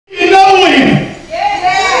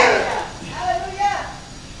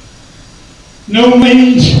No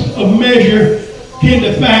means of measure can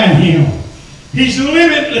define him. He's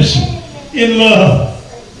limitless in love.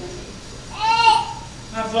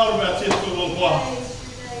 I thought about this for a little while.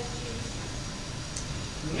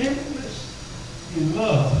 Limitless in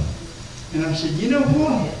love. And I said, you know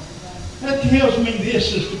what? That tells me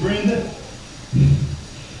this, Sister Brenda,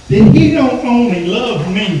 that he don't only love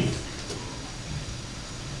me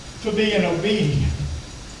for being obedient,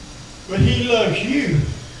 but he loves you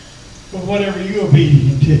for whatever you're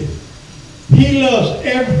obedient to. He loves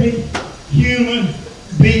every human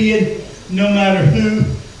being, no matter who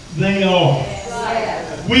they are.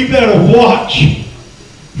 We better watch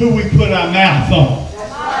who we put our mouth on.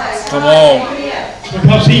 Come on.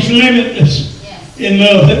 Because he's limitless in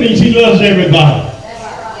love. That means he loves everybody.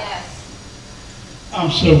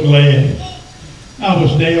 I'm so glad I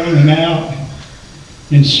was down and out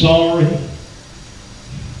and sorry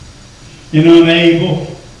and unable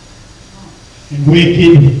and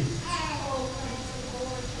wicked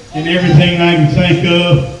and everything I can think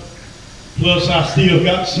of. Plus I still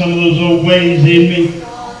got some of those old ways in me.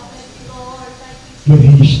 But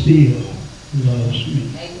he still loves me.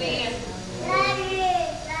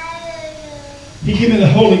 He gave me the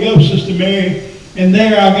Holy Ghost, Sister Mary, and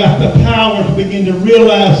there I got the power to begin to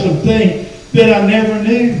realize some things that I never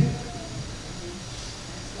knew.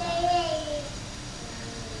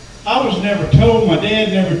 I was never told, my dad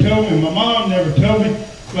never told me, my mom never told me,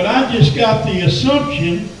 but I just got the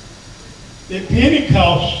assumption that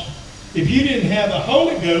Pentecost, if you didn't have the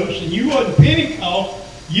Holy Ghost and you wasn't Pentecost,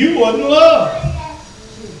 you wasn't loved.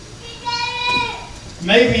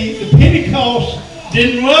 Maybe the Pentecost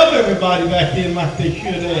didn't love everybody back then like they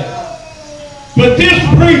should have. But this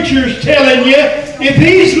preacher's telling you, if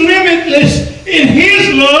he's limitless in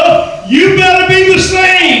his love, you better be the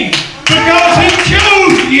same. Because he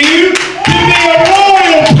chose you to be a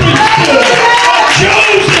royal priesthood, a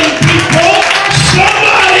chosen people,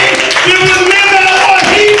 somebody who will live out what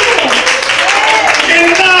he wants and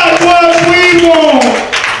not what we want.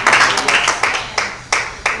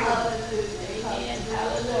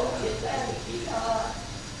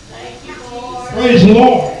 Praise the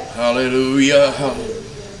Lord. Hallelujah.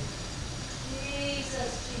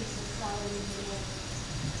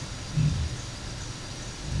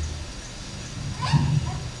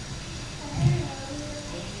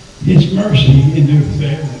 His mercy endureth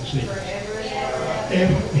forever,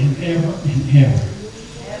 ever and ever and ever.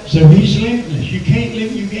 So he's limitless. You can't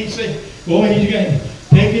live. You can't say, "Boy, he's got to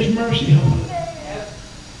take his mercy home."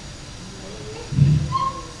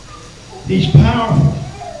 He's powerful.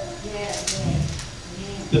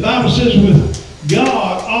 The Bible says, "With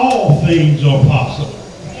God, all things are possible."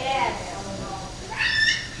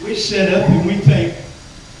 We sit up and we think,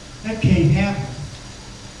 "That can't happen.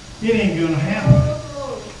 It ain't going to happen.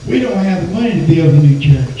 We don't have the money to build a new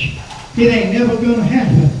church. It ain't never going to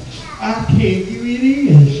happen." I tell you it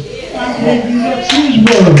is. I tell you that's his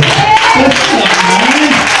word. That's not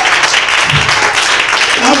mine.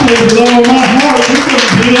 I believe with all my heart we're going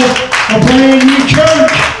to build a brand new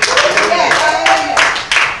church.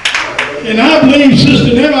 And I believe,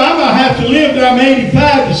 Sister Neva, I might have to live till I'm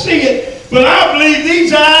 85 to see it, but I believe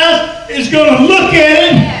these eyes is going to look at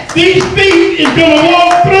it, these feet is going to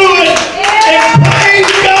walk through it, and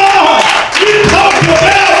praise God. You talk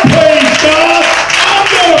about praise God. I'm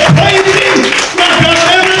going to praise him like I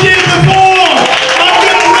never did before. I'm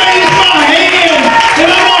going to raise my hand,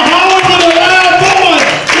 and I'm going to holler with a loud voice,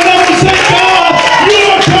 and I'm going to say, "God, you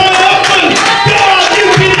are triumphant. God, you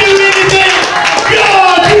can do anything.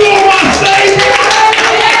 God, you are my Savior.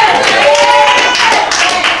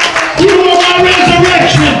 You are my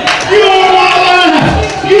resurrection. You are my life.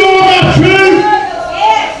 You are my truth."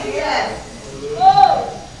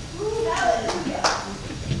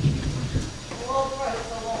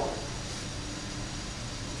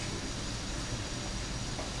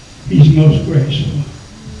 He's most graceful.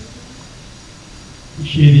 He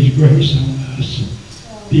shed his grace on us,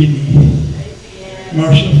 didn't he?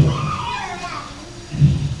 Merciful.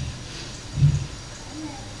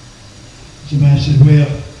 Somebody said,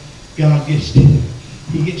 "Well, God gets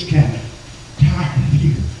kind of tired of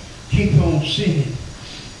you. Keep on sinning."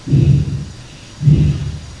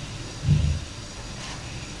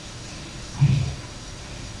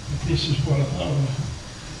 But this is what I thought of.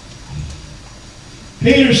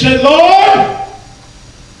 Peter said, "Lord,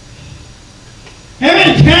 how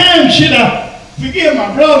many times should I forgive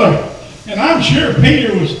my brother?" And I'm sure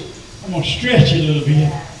Peter was, I'm going to stretch it a little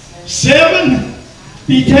bit,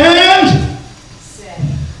 70 times?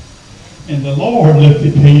 And the Lord looked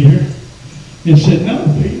at Peter and said, "No,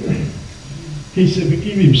 Peter." He said,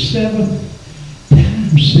 "Forgive him 7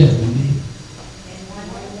 times 70."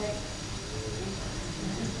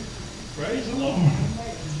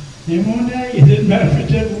 And one day, it didn't matter if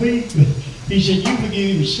it took a week, but he said, you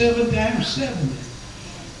forgive him 7 times 70.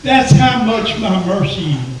 That's how much my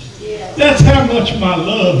mercy is. Yes. That's how much my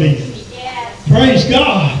love is. Yes. Praise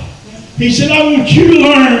God. He said, I want you to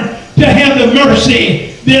learn to have the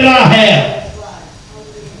mercy that I have.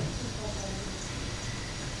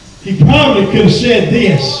 He probably could have said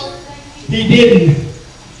this. He didn't.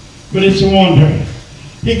 But it's a wonder.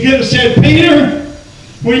 He could have said, Peter,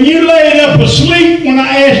 when you laid up asleep when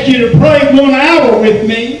I asked you to pray 1 hour with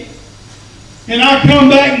me, and I come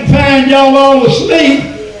back and find y'all all asleep,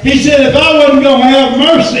 he said, if I wasn't going to have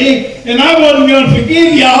mercy and I wasn't going to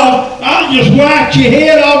forgive y'all, I'll just whack your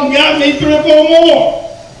head off and got me 3 or 4 more.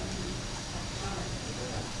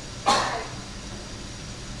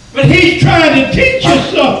 But he's trying to teach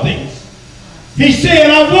us something. He's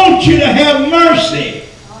saying, I want you to have mercy.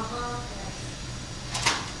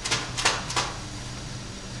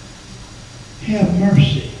 Have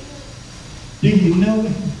mercy. Do you know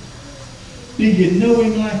him? Do you know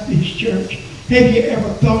him like this, church? Have you ever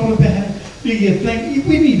thought about it? Do you think?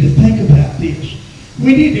 We need to think about this.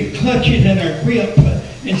 We need to clutch it in our grip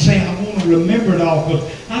and say, I want to remember it all,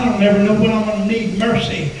 because I don't ever know when I'm going to need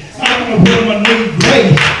mercy. I don't know when I'm going to need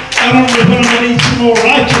grace. I don't know when I'm going to need some more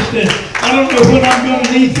righteousness. I don't know when I'm going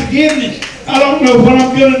to need forgiveness. I don't know when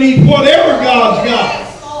I'm going to need whatever God's got.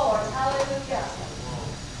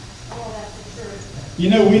 You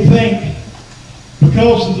know, we think,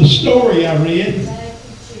 because of the story I read,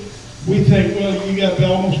 we think, well, you got to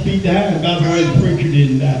almost be dying. By the way, the preacher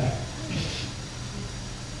didn't die.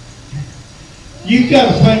 You've got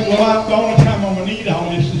to think, well, the only time I'm going to need all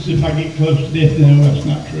this is if I get close to death. No, that's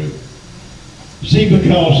not true. See,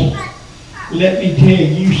 because, let me tell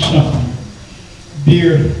you something,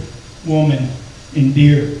 dear woman and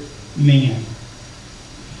dear men,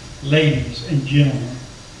 ladies and gentlemen.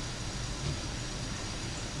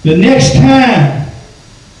 The next time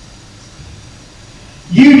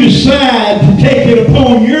you decide to take it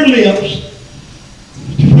upon your lips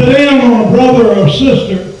to put down on a brother or a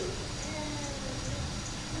sister,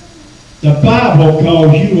 the Bible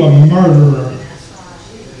calls you a murderer.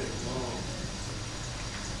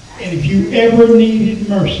 And if you ever needed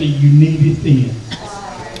mercy, you need it then.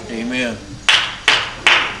 Amen.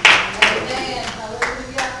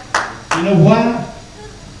 You know why?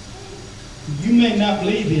 You may not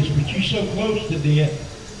believe this, but you're so close to death,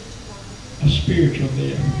 a spiritual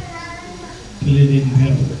death, till it didn't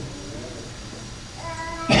help.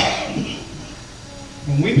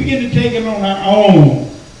 When we begin to take it on our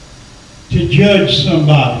own to judge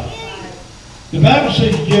somebody, the Bible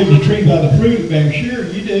says you judge a tree by the fruit it bears. Sure,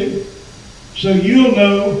 you do. So you'll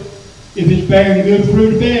know if it's bearing good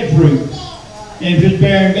fruit or bad fruit. And if it's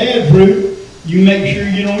bearing bad fruit, you make sure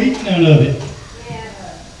you don't eat none of it.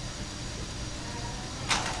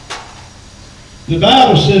 The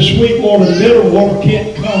Bible says sweet water and bitter water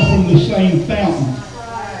can't come from the same fountain.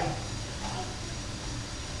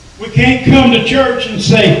 We can't come to church and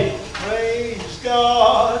say, praise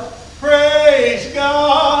God, praise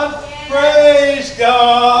God, praise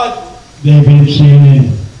God. They've been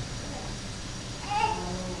singing.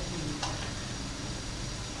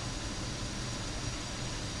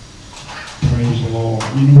 Praise the Lord.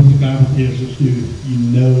 You know what the Bible tells us to do? You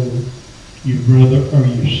know your brother or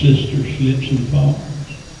your sister slips and falls.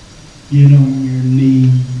 Get on your knees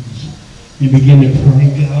and begin to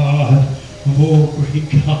pray, God. Oh, pray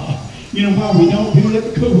God. You know why we don't do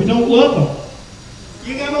that? Because we don't love them.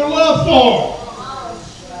 You got no love for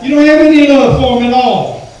them. You don't have any love for them at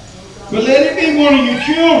all. But let it be one of your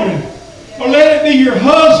children, or let it be your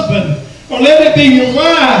husband, or let it be your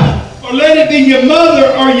wife, or let it be your mother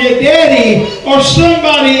or your daddy or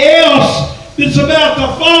somebody else that's about to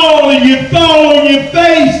fall, and you fall on your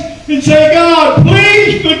face and say, God,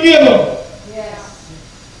 please forgive them. Yes.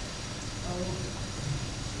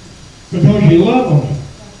 Because you love them.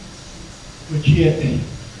 But yet,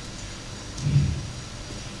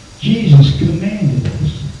 Jesus commanded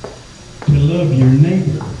us to love your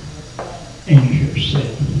neighbor and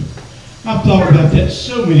yourself. I've thought about that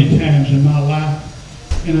so many times in my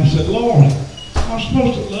life. And I said, Lord, I'm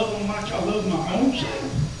supposed to love them like I love my own self.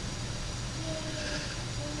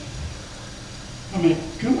 I mean,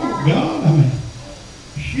 come on, God. I mean,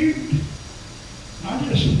 shoot.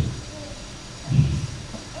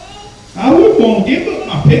 I wouldn't want to give up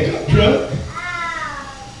my pickup truck.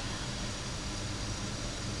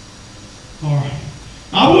 Or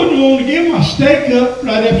I wouldn't want to give my steak up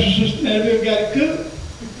right after Sister Netterville got it cooked.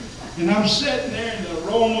 And I'm sitting there and the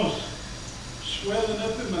aroma's swelling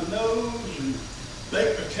up in my nose and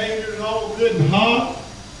baked potatoes all good and hot.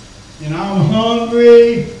 And I'm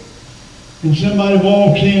hungry. and somebody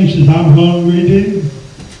walks in and says, I'm hungry too.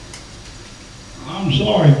 I'm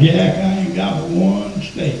sorry, Jack, I ain't got but one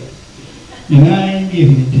steak, and I ain't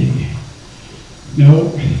giving it to you.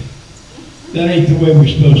 No, that ain't the way we're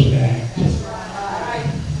supposed to act.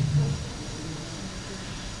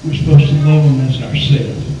 We're supposed to love them as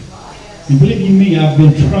ourselves. And believe you me, I've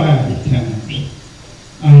been tried at times.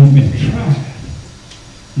 I have been tried.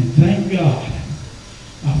 And thank God,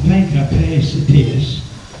 I think I passed the test.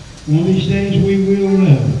 One of these days we will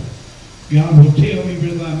know. God will tell me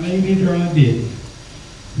whether I made it or I didn't.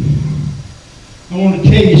 I want to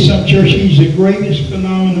tell you something, church. He's the greatest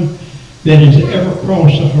phenomenon that has ever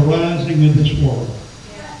crossed the horizon of this world.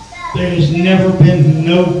 There has never been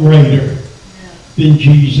no greater than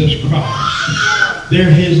Jesus Christ.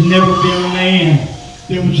 There has never been a man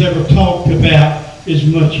that was ever talked about as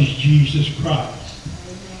much as Jesus Christ.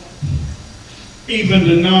 Even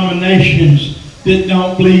denominations that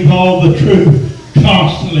don't believe all the truth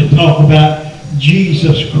constantly talk about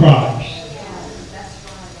Jesus Christ.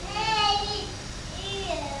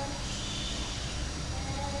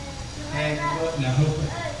 Now,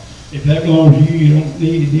 if that belongs to you, you don't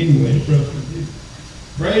need it anyway for us to do.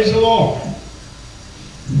 Praise the Lord.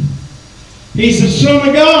 He's the Son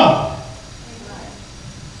of God.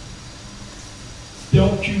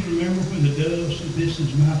 Don't you remember when the dove said, this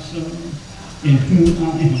is my Son, in whom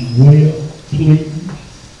I am well pleased?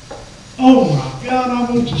 Oh my God,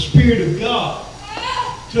 I want the Spirit of God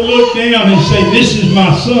to look down and say, this is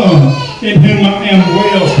my Son, in whom I am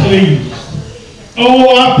well pleased.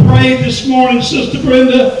 Oh, I prayed this morning, Sister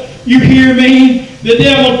Brenda, you hear me? The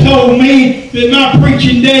devil told me that my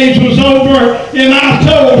preaching days was over, and I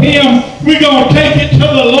told him, we're going to take it to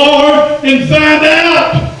the Lord and find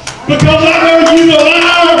out. Because I know you're the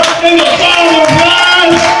liar and the father of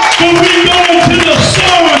lies, but we're going to the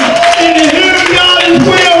Son, and in whom God is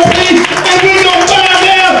well pleased, and we're going to find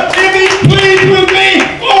out if he's pleased with me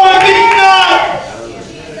or if he's not.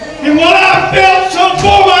 And what I felt so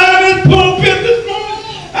full out of this pulpit this morning,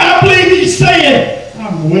 I believe he's saying,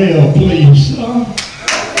 I'm well pleased, son.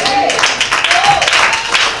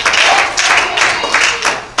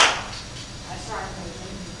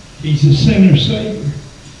 He's a sinner Savior.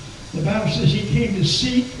 The Bible says he came to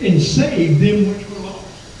seek and save them which were lost.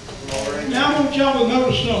 Now I want y'all to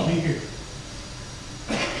notice something here.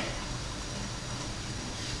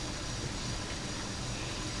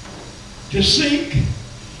 To seek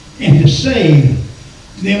and to save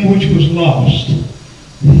them which was lost.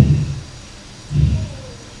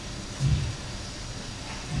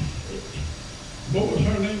 What was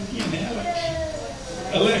her name again?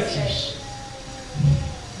 Alexis.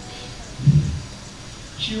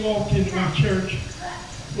 She walked into my church.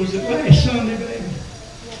 Was it last Sunday, baby?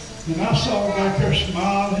 And I saw her back there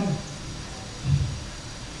smiling.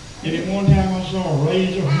 And at one time I saw her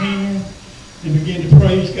raise her hand and begin to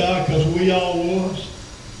praise God because we all was.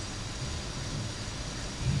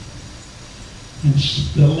 And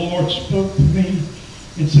the Lord spoke to me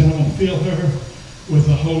and said, I'm going to fill her with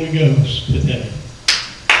the Holy Ghost today.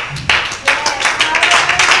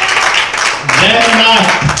 That night,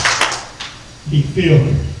 he filled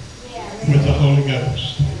her with the Holy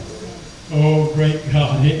Ghost. Oh, great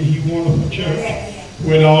God. Isn't he wonderful, church?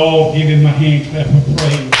 We'd all give him a hand clap of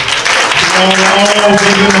praise. We'd all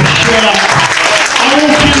give him a shout. I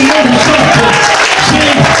want you to know something.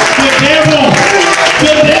 See, the devil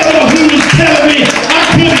who was telling me I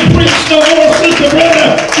couldn't preach no more, Sister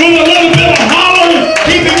Brenda, with a little bit of hollering,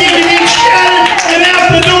 he began to get shouted, and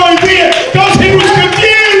out the door he went because he was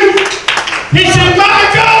confused. He said, my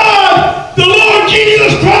God, the Lord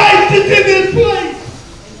Jesus Christ is in this place.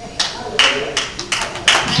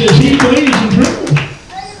 He says he believes and trembles.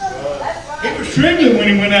 He was trembling when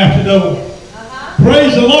he went out the door.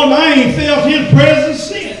 Praise the Lord, I ain't felt his presence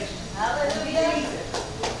since.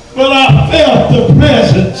 But I felt the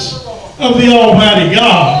presence of the Almighty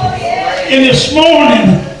God. And this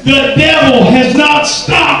morning, the devil has not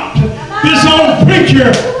stopped this old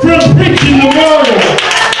preacher from preaching the word.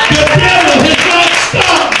 The devil has not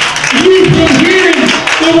stopped you from hearing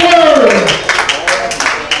the word.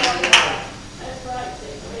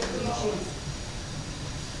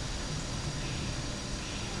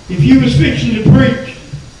 If you was fixing to preach,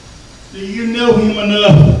 do you know him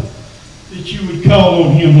enough that you would call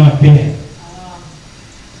on him like that?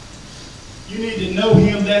 You need to know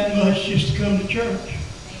him that much just to come to church.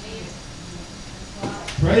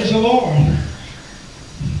 Praise the Lord.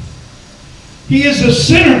 He is the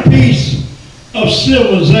centerpiece of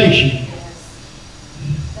civilization.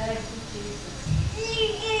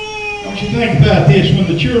 Don't you think about this? When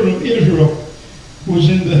the children of Israel was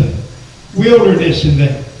in the wilderness and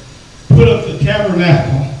they put up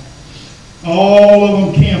tabernacle. All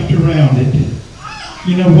of them camped around it.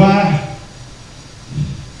 You know why?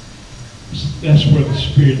 That's where the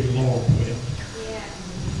Spirit of the Lord dwelt.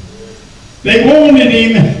 They wanted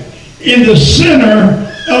Him in the center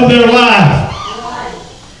of their life.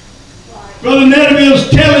 Brother Netterville's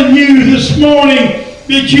telling you this morning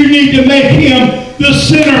that you need to make Him the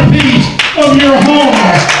centerpiece of your home.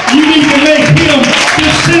 You need to make Him the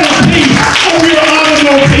centerpiece of your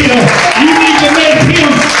automobile. You need to make Him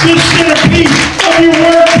the centerpiece of your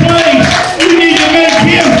workplace. You need to make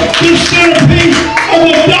Him the centerpiece of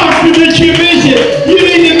the doctor that you visit. You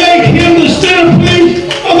need to make Him the centerpiece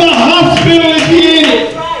of the hospital if you in it.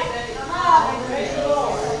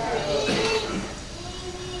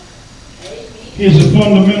 Is a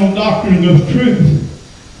fundamental doctrine of truth.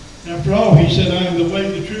 After all, He said, I am the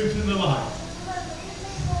way, the truth, and the life.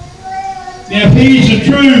 Now, if He's the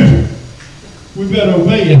truth, we better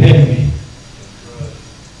obey it, haven't we?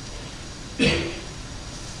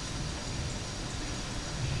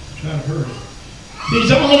 Try to hurry. He's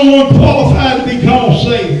the only one qualified to be called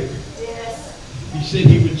Savior. He said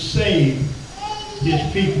He would save His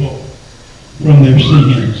people from their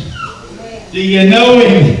sins. Do you know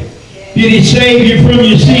Him? Did He save you from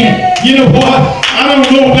your sin? You know what? I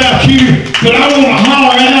don't know about you, but I want to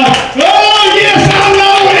holler out, oh yes, I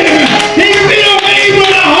know Him. He filled me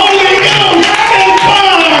with the Holy Ghost and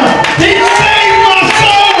fire. He saved my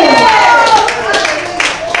soul.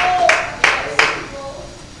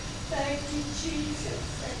 Thank you, Jesus.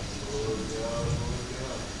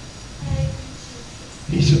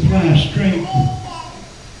 He supplies strength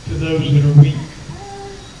to those that are weak.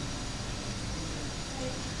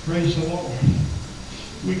 Praise the Lord.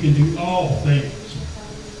 We can do all things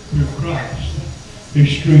through Christ who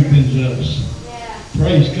strengthens us.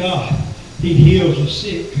 Praise God. He heals the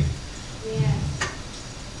sick.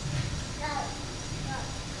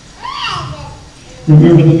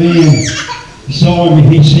 Remember the man saw Him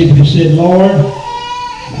and he simply said, Lord,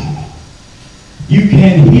 you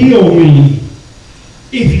can heal me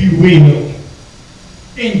if you will.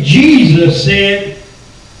 And Jesus said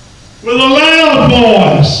with a loud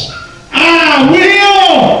voice, I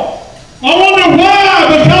will. I wonder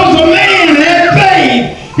why? Because the man had faith.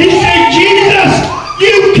 He said, Jesus,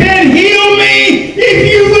 you can heal me if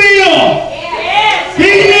you will. Yes.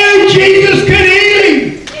 He knew Jesus could heal him.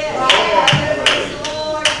 Yes.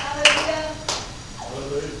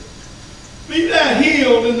 Be thou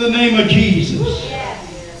healed in the name of Jesus. Yes.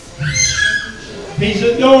 He's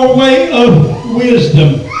a doorway of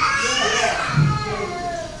wisdom.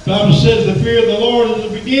 The Bible says the fear of the Lord is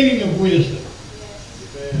the beginning of wisdom.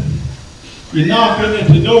 You're knocking at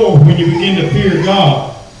the door when you begin to fear God.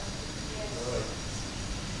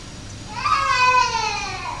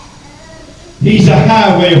 He's a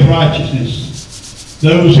highway of righteousness.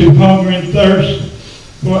 Those who hunger and thirst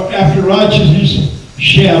after righteousness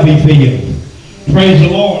shall be filled. Praise the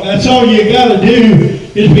Lord. That's all you got to do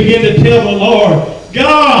is begin to tell the Lord,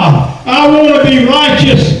 God, I want to be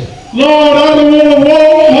righteous. Lord, I don't want to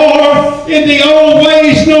walk more in the old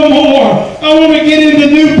ways no more. I want to get in the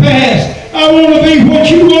new paths. I want to be what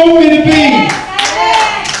you want me to be.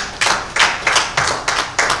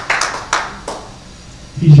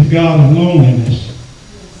 He's a God of loneliness.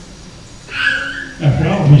 After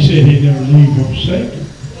all, He said He'd never leave or forsake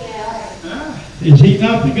you. Is He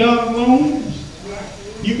not the God of loneliness?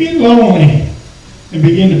 You get lonely and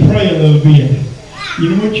begin to pray a little bit. You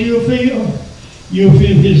know what you'll feel? You'll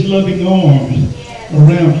feel His loving arms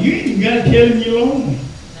around you. You ain't even got to tell Him you're lonely.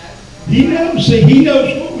 He knows. See, He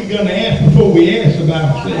knows what we're going to ask before we ask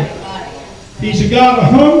about ourselves. He's a God of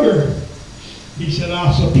hunger. He said,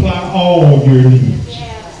 I'll supply all your needs.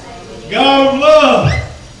 God of love.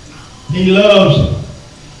 He loves,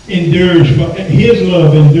 endures, His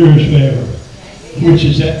love endures forever, which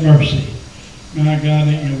is that mercy. My God,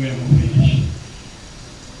 ain't no way I'm going to finish.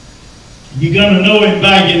 You're going to know Him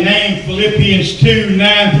by your name. Philippians 2,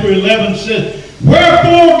 9 through 11 says,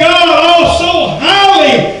 wherefore God also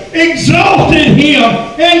highly exalted Him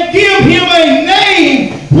and give Him a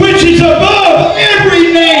name which is above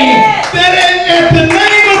every name, that at the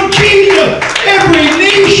name of Jesus every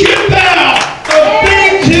knee should bow, of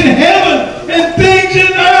things in heaven and things in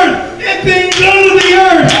earth and things under the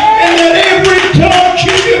earth, and that every tongue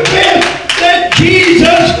should confess that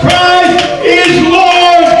Jesus Christ is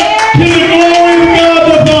Lord, to the glory of God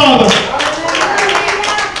the Father.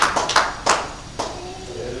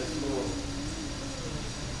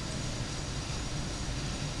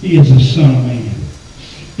 He is the Son of Man.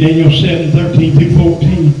 Daniel 7, 13 through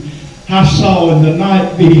 14. I saw in the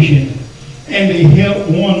night vision, and beheld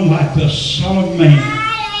one like the Son of Man,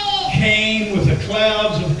 came came with the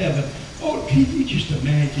clouds of heaven. Oh, can you just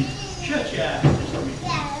imagine? Shut your eyes just a minute.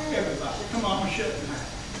 Everybody, come on, shut your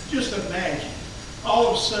eyes. Just imagine. All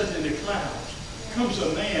of a sudden in the clouds comes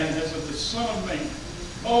a man as of the Son of Man.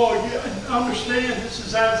 Oh, you understand, this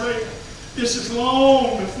is Isaiah. This is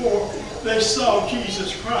long before they saw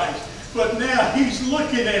Jesus Christ. But now he's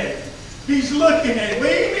looking at it. He's looking at it. We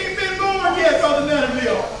ain't even been born yet, Brother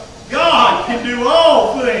Netterville. God can do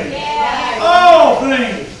all things. Yeah. All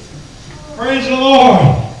things. Praise the Lord.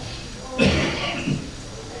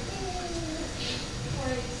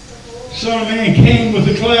 Son of Man came with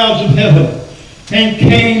the clouds of heaven and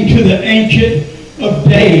came to the Ancient of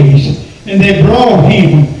Days. And they brought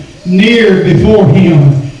him near before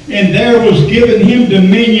him. And there was given him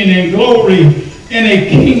dominion and glory and a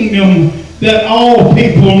kingdom that all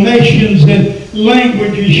people, nations, and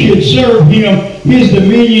languages should serve him. His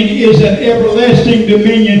dominion is an everlasting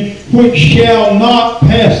dominion which shall not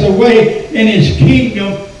pass away, and his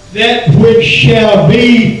kingdom that which shall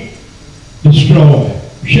be destroyed,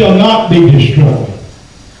 shall not be destroyed.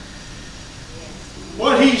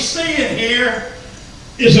 What he's seeing here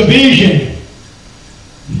is a vision.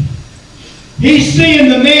 He's seeing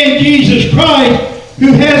the man Jesus Christ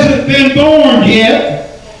who hasn't been born yet.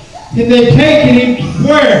 And they've taken him to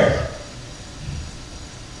where?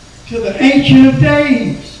 To the Ancient of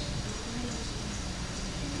Days.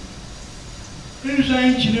 Who's the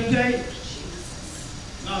Ancient of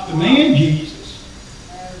Days? Not the man Jesus.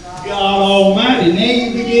 God Almighty. Now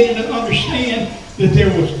you're beginning to understand that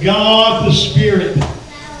there was God the Spirit.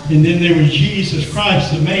 And then there was Jesus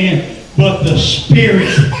Christ the man. But the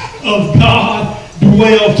Spirit of God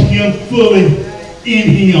dwelt him fully in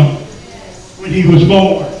him when he was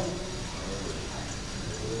born.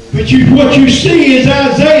 But what you see is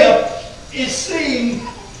Isaiah is seeing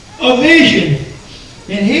a vision.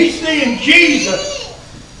 And he's seeing Jesus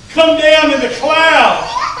come down in the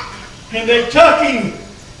clouds. And they took him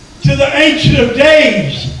to the Ancient of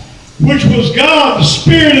Days, which was God, the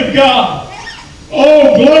Spirit of God.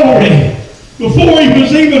 Oh, glory. Before he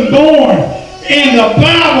was even born. And the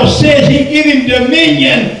Bible says he gave him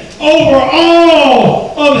dominion over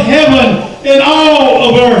all of heaven and all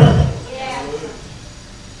of earth.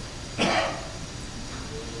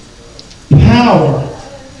 Power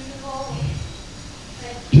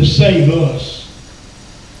to save us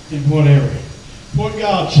and whatever. What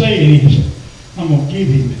God's saying is, I'm going to give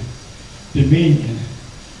him dominion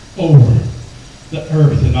over the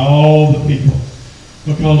earth and all the people.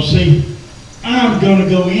 Because, see, I'm going to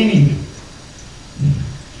go in him.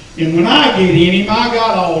 And when I get in him, I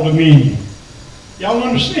got all dominion. Y'all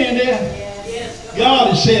understand that? Yes.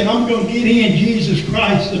 God is saying, I'm going to get in Jesus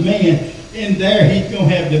Christ the man. In there, he's going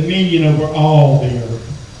to have dominion over all the earth.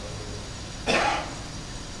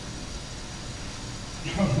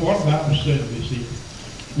 What about the Bible this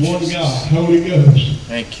evening? One God, Holy Ghost.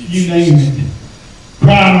 Thank you. You name it.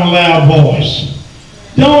 Crying in a loud voice.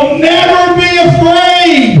 Don't never be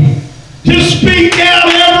afraid to speak out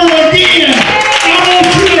ever again. I want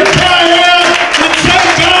you to cry out and say,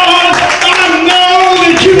 God, I know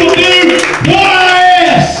that you will do what I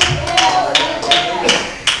ask.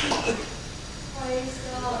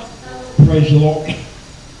 Praise the Lord.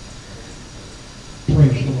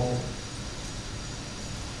 Praise the Lord.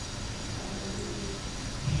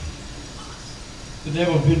 The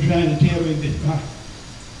devil's been trying to tell me that my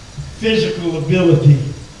physical ability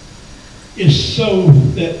is so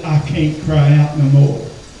that I can't cry out no more.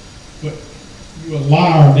 But you're a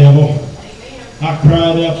liar, devil. I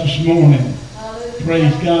cried out this morning.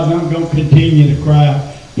 Praise God, and I'm going to continue to cry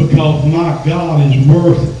out because my God is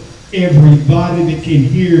worth everybody that can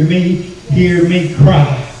hear me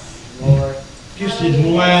cry. Lord. Just as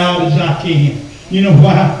loud as I can. You know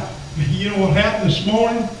why? You know what happened this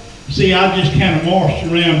morning? See, I just kind of marched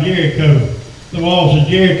around Jericho, the walls of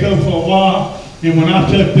Jericho for a while, and when I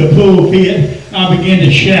took the pulpit, I began to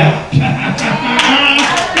shout.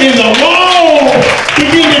 And the walls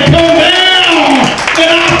began to come down, and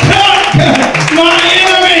I took my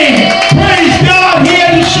enemy. Praise God, he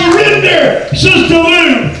had to surrender, Sister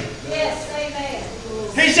Lou. Yes, amen.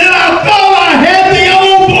 He said, I thought I had the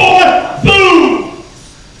old boy fooled.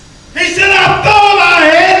 He said, I thought I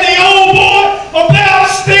had the old boy about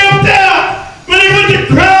stamped out. But he went to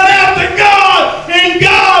cry out to God, and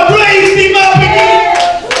God raised him up again.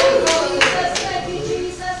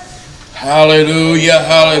 Hallelujah,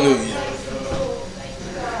 hallelujah.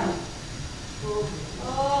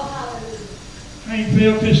 I ain't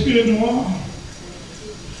felt this good in a while.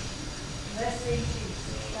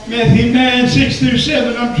 Matthew 9, 6 through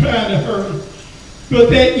 7, I'm trying to hurry. But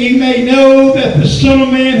that ye may know that the Son of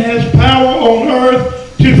Man has power on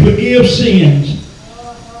earth to forgive sins.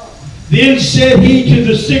 Then said he to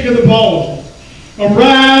the sick of the palsy,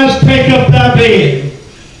 Arise, take up thy bed,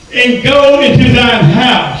 and go into thine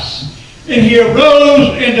house. And he arose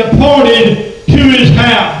and departed to his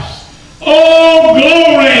house. Oh,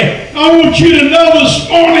 glory! I want you to know this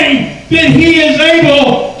morning that he is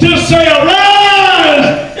able to say, Arise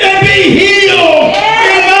and be healed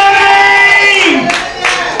in my name.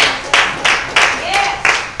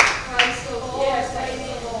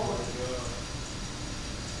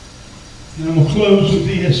 And I'm going to close with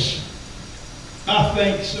this. I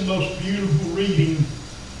think it's the most beautiful reading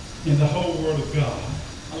in the whole Word of God.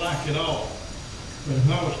 I like it all. But if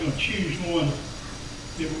I was going to choose one,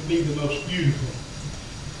 it would be the most beautiful.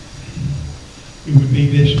 It would be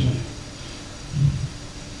this one.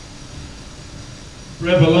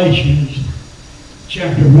 Revelations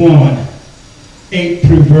chapter 1, 8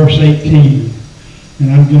 through verse 18.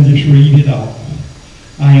 And I'm going to just read it all.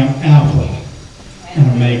 I am Alpha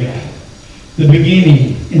and Omega, the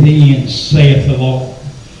beginning and the end, saith the Lord,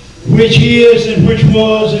 which is and which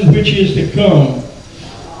was and which is to come,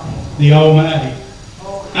 the Almighty.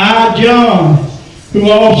 I, John, who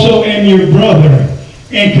also am your brother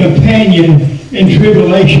and companion in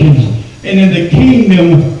tribulations and in the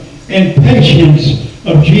kingdom and patience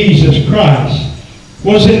of Jesus Christ,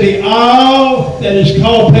 was in the isle that is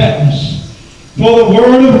called Patmos, for the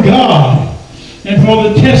word of God and for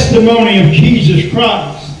the testimony of Jesus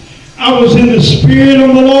Christ. I was in the Spirit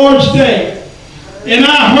on the Lord's day, and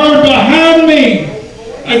I heard behind me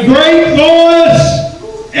a great voice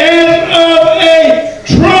as of a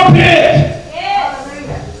trumpet,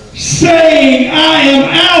 saying, I am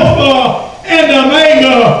Alpha and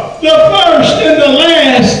Omega, the first and the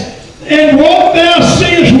last. And what thou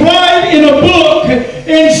seest, write in a book,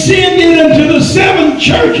 and send it unto the 7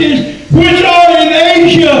 churches which are in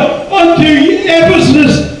Asia, unto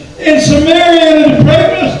Ephesus, and Samaria, and to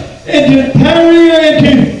Pergamos, and to Tyre, and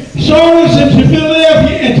to Sardis, and to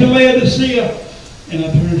Philadelphia, and to Laodicea. And I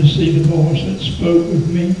turned to see the voice that spoke with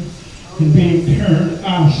me. And being turned,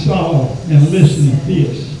 I saw, and listened to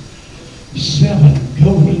this, 7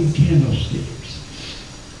 golden candlesticks.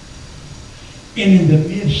 And in the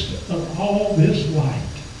midst of all this light,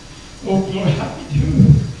 oh glory, how do you do?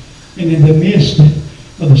 And in the midst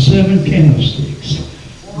of the 7 candlesticks,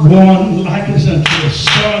 one like as unto the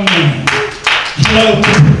Son of Man, clothed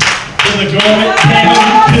with a garment down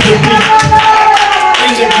to the feet,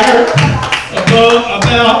 and the girt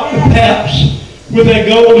about the paps with a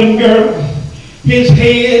golden girdle. His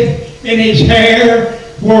head and his hair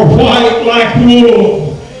were white like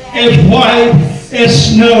wool, as white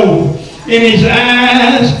as snow. And his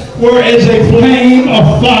eyes were as a flame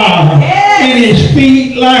of fire, and his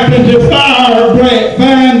feet like unto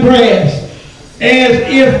fine brass, as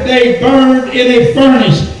if they burned in a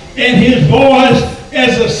furnace, and his voice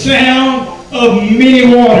as the sound of many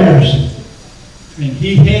waters. And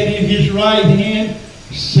he had in his right hand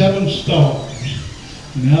 7 stars,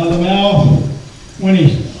 and out of the mouth went a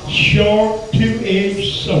sharp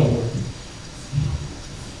 2-edged sword,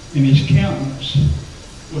 and his countenance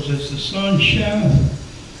was as the sun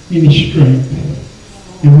shineth in his strength.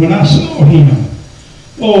 And when I saw him,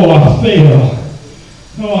 I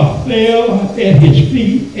fell at his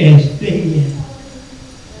feet as dead.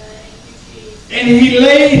 And he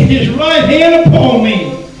laid his right hand upon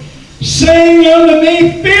me, saying unto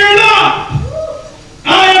me, Fear